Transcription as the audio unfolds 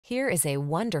Here is a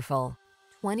wonderful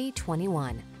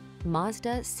 2021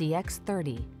 Mazda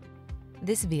CX-30.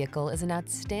 This vehicle is an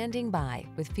outstanding buy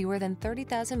with fewer than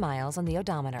 30,000 miles on the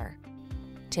odometer.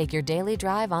 Take your daily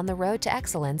drive on the road to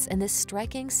excellence in this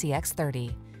striking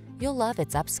CX-30. You'll love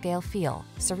its upscale feel,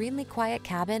 serenely quiet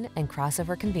cabin, and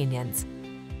crossover convenience.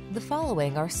 The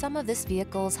following are some of this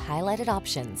vehicle's highlighted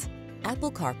options: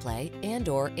 Apple CarPlay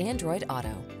and/or Android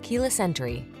Auto, keyless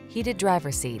entry, heated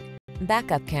driver's seat,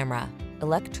 backup camera,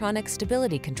 electronic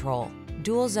stability control,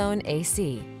 dual zone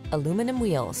AC, aluminum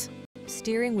wheels,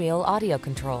 steering wheel audio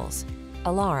controls,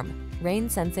 alarm, rain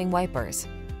sensing wipers.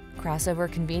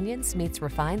 Crossover convenience meets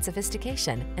refined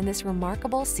sophistication in this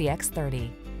remarkable CX-30.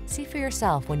 See for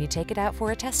yourself when you take it out for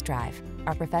a test drive.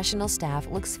 Our professional staff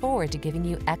looks forward to giving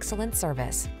you excellent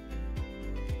service.